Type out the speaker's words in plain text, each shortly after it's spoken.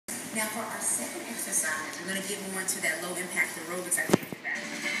Now for our second exercise, we're going to get more into that low-impact aerobics activity.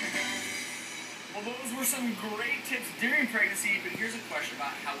 Well, those were some great tips during pregnancy, but here's a question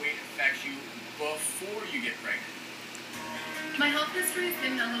about how weight affects you before you get pregnant. My health history has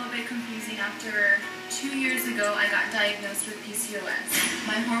been a little bit confusing. After 2 years ago, I got diagnosed with PCOS.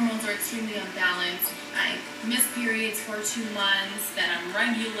 My hormones are extremely unbalanced. I miss periods for 2 months, then I'm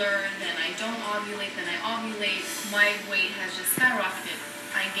regular, then I don't ovulate, then I ovulate. My weight has just skyrocketed.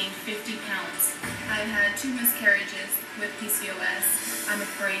 I gained 50 pounds. I've had 2 miscarriages with PCOS. I'm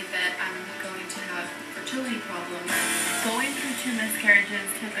afraid that I'm going to have fertility problems. Going through 2 miscarriages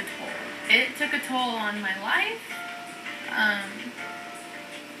took a toll. It took a toll on my life,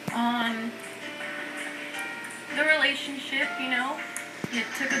 on the relationship, you know. It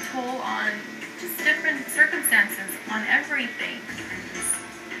took a toll on just different circumstances, on everything. I'm just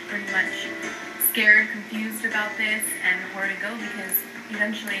pretty much scared, confused about this and where to go, because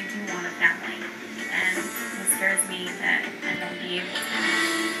eventually I do want a family, and it scares me that I won't be able to.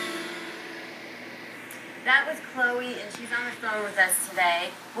 That was Chloe, and she's on the phone with us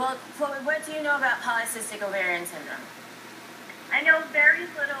today. Well, Chloe, what do you know about polycystic ovarian syndrome? I know very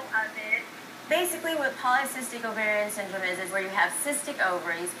little of it. Basically, what polycystic ovarian syndrome is where you have cystic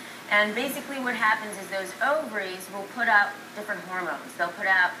ovaries, and basically what happens is those ovaries will put out different hormones. They'll put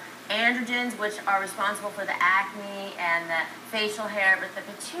out androgens, which are responsible for the acne and the facial hair, but the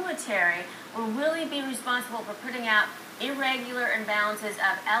pituitary will really be responsible for putting out irregular imbalances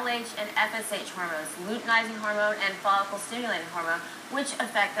of LH and FSH hormones, luteinizing hormone and follicle stimulating hormone, which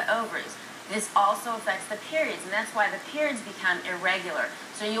affect the ovaries. This also affects the periods, and that's why the periods become irregular.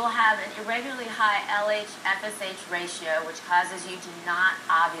 So you'll have an irregularly high LH-FSH ratio, which causes you to not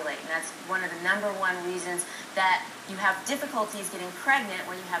ovulate, and that's one of the #1 reasons that you have difficulties getting pregnant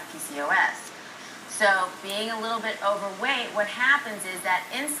when you have PCOS. So being a little bit overweight, what happens is that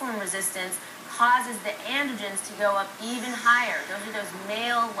insulin resistance causes the androgens to go up even higher. Those are those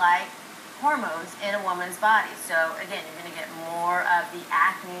male-like hormones in a woman's body. So again, you're going to get more of the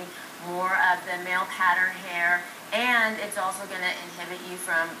acne, more of the male pattern hair, and it's also going to inhibit you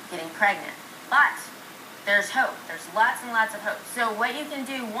from getting pregnant. But there's hope. There's lots and lots of hope. So what you can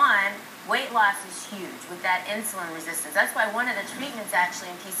do, one, weight loss is huge with that insulin resistance. That's why one of the treatments actually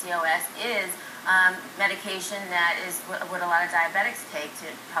in PCOS is medication that is what a lot of diabetics take to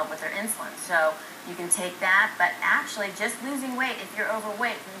help with their insulin. So you can take that, but actually just losing weight, if you're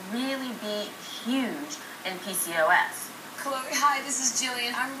overweight, can really be huge in PCOS. Chloe, hi, this is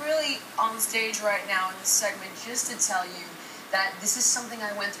Jillian. I'm really on the stage right now in this segment just to tell you that this is something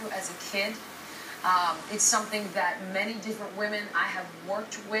I went through as a kid. It's something that many different women I have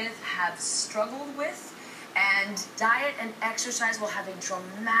worked with have struggled with, and diet and exercise will have a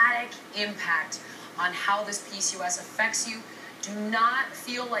dramatic impact on how this PCOS affects you. Do not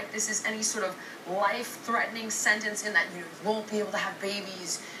feel like this is any sort of life-threatening sentence in that you won't be able to have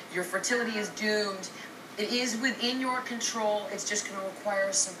babies, your fertility is doomed. It is within your control. It's just going to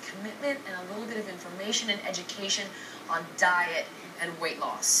require some commitment and a little bit of information and education on diet and weight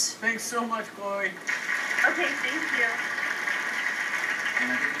loss. Thanks so much, Chloe. Okay, thank you.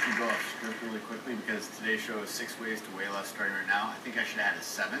 And I think we should go off script really quickly because today's show is 6 ways to weigh less starting right now. I think I should add a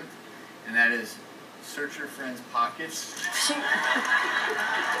 7th, and that is search your friends' pockets.